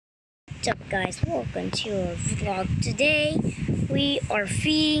What's up, guys? Welcome to our vlog. Today we are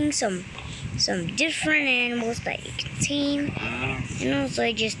feeding some different animals that you can tame. And also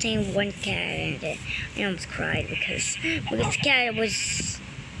I just tamed one cat and I almost cried because the cat was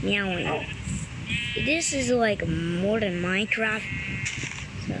meowing. This is like more than Minecraft.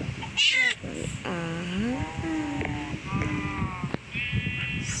 So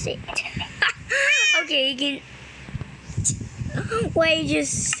sit. Okay, you can. Wait,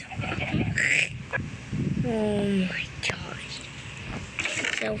 just. Oh my gosh.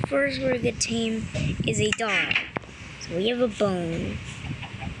 So first we're gonna tame is a dog. So we have a bone.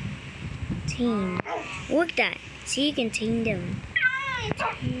 Tame. Look at that. See, you can tame them.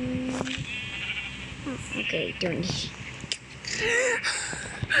 Tame. Oh, okay, don't need.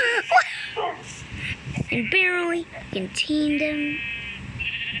 And barely you can tame them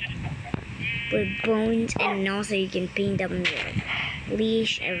with bones, and also you can paint them with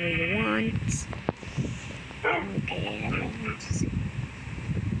leash ever you want. Okay,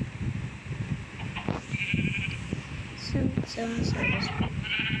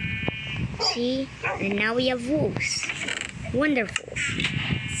 see, and now we have wolves. Wonderful.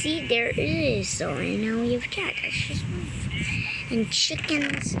 See, there it is. So, and now we have cat. That's just wonderful. And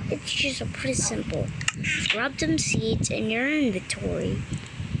chickens, it's just pretty simple. Grab some seeds in your inventory.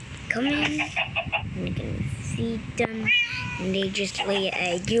 Come in, and you can feed them, and they just lay an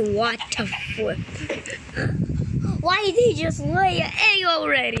egg. What the fuck? Why did they just lay an egg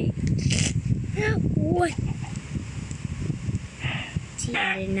already? What? See,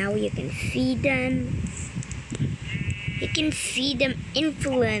 and now you can feed them. You can feed them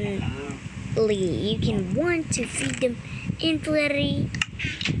infinitely. You can want to feed them infinitely.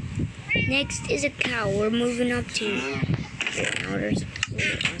 Next is a cow. We're moving up to. Now there's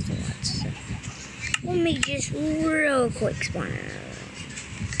also lots of stuff. Let me just real quick spawn out.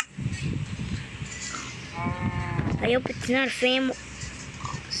 I hope it's not a family.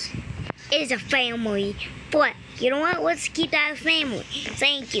 It's a family. But you know what? Let's keep that a family.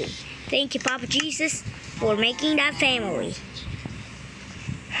 Thank you. Thank you, Papa Jesus, for making that family.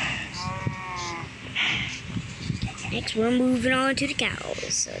 Next, we're moving on to the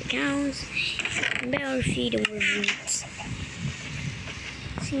cows. So the cows, you better feed them with roots.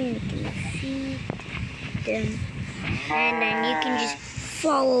 See, you can feed them, and then you can just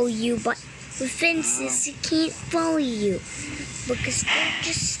follow you. But with fences, it can't follow you because they're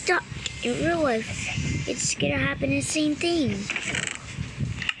just stuck. In real life, it's gonna happen the same thing.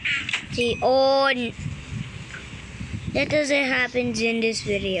 See, oh, that doesn't happen in this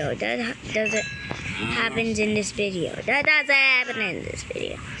video. That doesn't happen in this video. That doesn't happen in this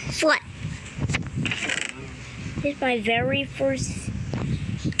video. What? This is my very first.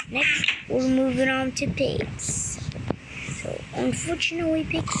 Next, we're moving on to pigs. So, unfortunately,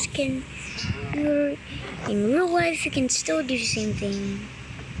 pigs can. In real life, you can still do the same thing.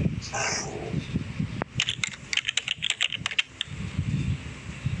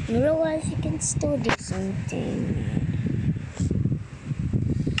 In real life, you can still do something.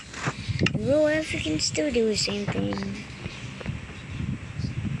 In real life, you can still do the same thing.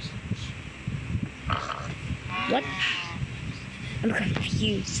 What? I'm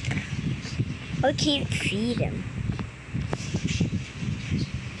confused. I can't feed him.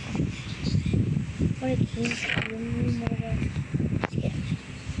 What, I can't feed him? Yeah.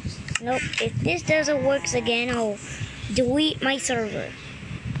 Nope, if this doesn't work again, I'll delete my server.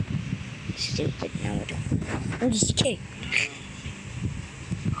 Stupid, no, I don't. I'm just kidding.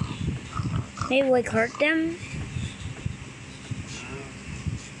 Maybe like hurt them?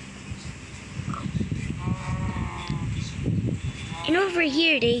 And over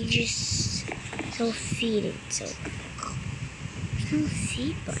here, they just feed it, so there's no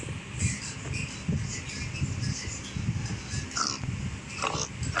feed button.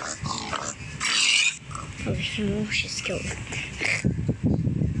 Oh, just killed it.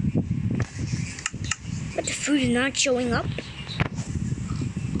 But the food is not showing up.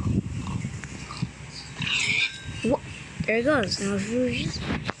 What? There it goes. Now the food is just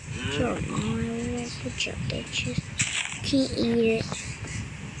showing. Now I will put you up there. Just can't eat it.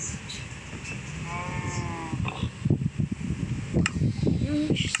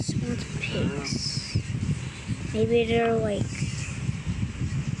 I just want pigs. Maybe they're like.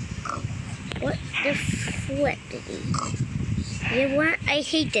 What the flippity? You know what? I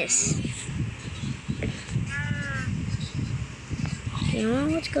hate this. You know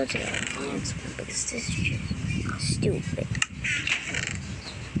what? Let's go to the next one because this is just stupid.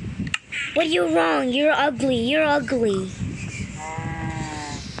 What are you wrong? You're ugly. You're ugly.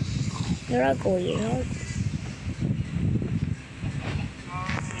 You're ugly. You're ugly.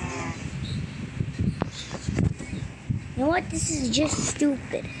 know what? This is just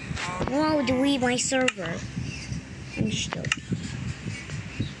stupid. I'll delete my server. I'm just joking.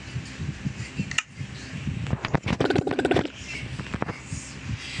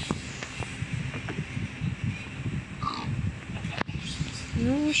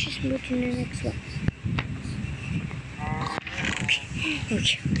 No, let's just move to the next one.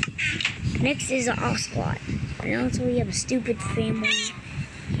 Okay. Next is an ocelot. And also we have a stupid family.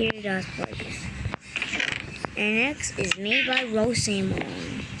 Here it does this. And next is made by Rosamon.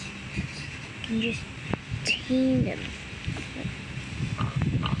 You can just tame them.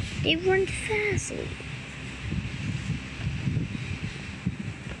 They run fastly.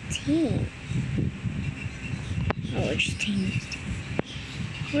 Tame. Oh, it's just tame.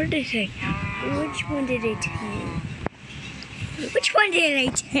 Where did I? Which one did I tame? Which one did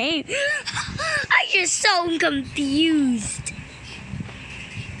I tame? I'm just so confused.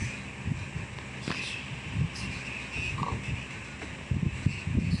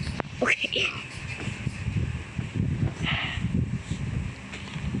 Okay.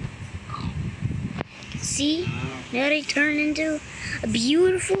 See? Now they turn into a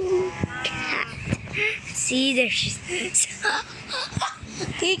beautiful cat. See, they're just...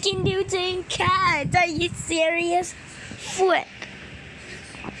 They can do tame cats. Are you serious? Flip.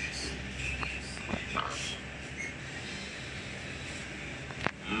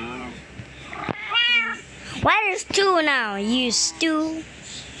 Why there's two now, you stew?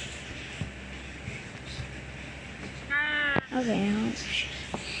 Okay,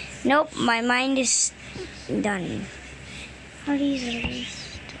 nope, my mind is done. How are these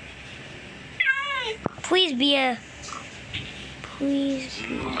others? Please be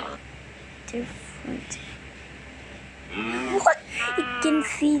different. What? You can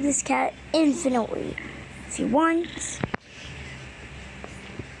feed this cat infinitely if you want.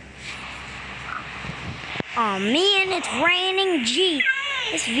 Oh man, it's raining. Gee,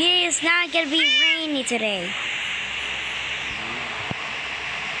 this video is not gonna be rainy today.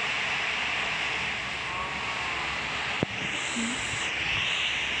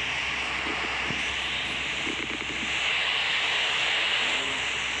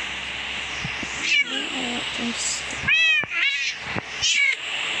 Please,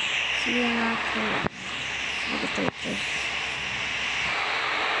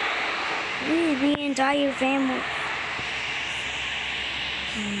 the entire family.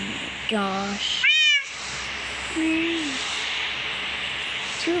 Oh my gosh.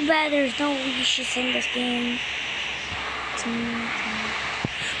 Too bad there's no leashes in this game.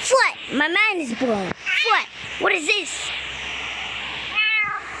 What? My mind is blown. What? What is this?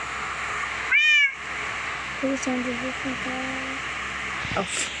 Who's on the different guy? Oh.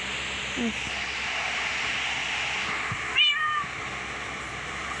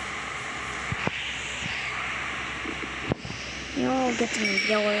 No, get to me,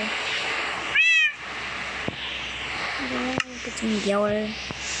 yellow. No, get to me, yellow.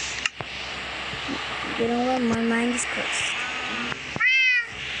 You know what? My mind is closed.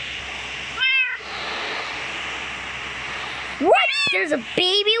 What? There's a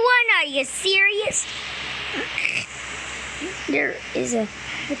baby one? Are you serious? There is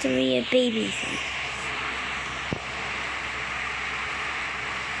literally a baby thing.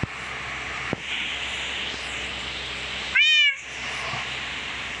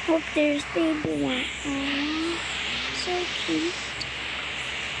 Look, there's baby one. Aww, so cute.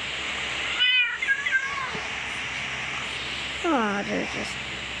 Aw, they're just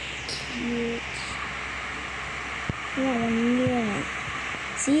cute. Yeah, one million.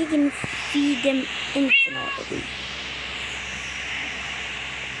 So you can feed them infinitely.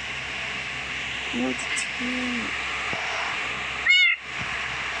 I want to tame.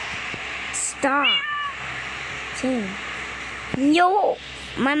 Stop. Tame. Yo,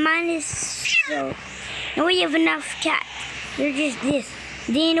 my mind is so. Now we have enough cats. They're just this.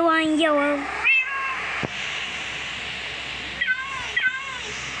 Then one yellow.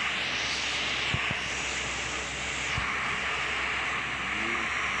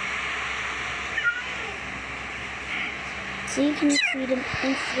 So you can feed them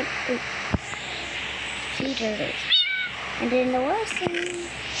instantly. Feeders. And then the last thing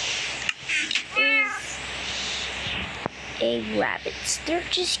is a rabbits. They're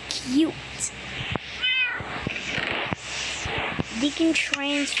just cute. They can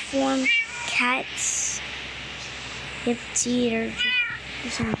transform cats. Yep, see, they're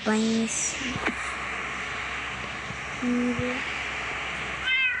just some bunnies. And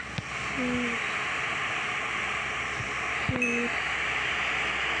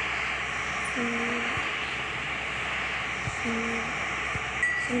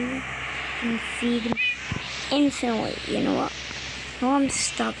feed them infinitely. You know what? I want to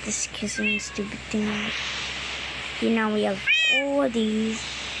stop this kissing stupid thing. You know, we have all of these.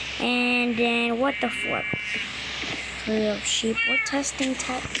 And then, what the fuck? So we have sheep. We're testing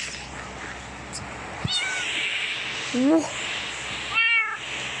text. Whoa.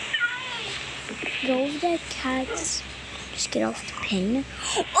 Get over there, cats. Just get off the pin.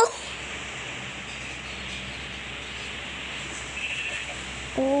 Oh!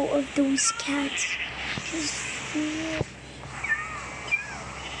 All of those cats just flew.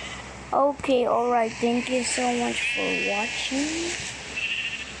 Okay, alright. Thank you so much for watching.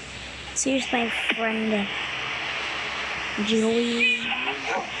 So here's my friend Joey.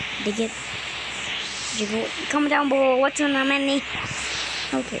 Dig it. Comment down below what's on the menu.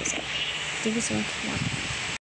 Okay, so thank you so much for watching.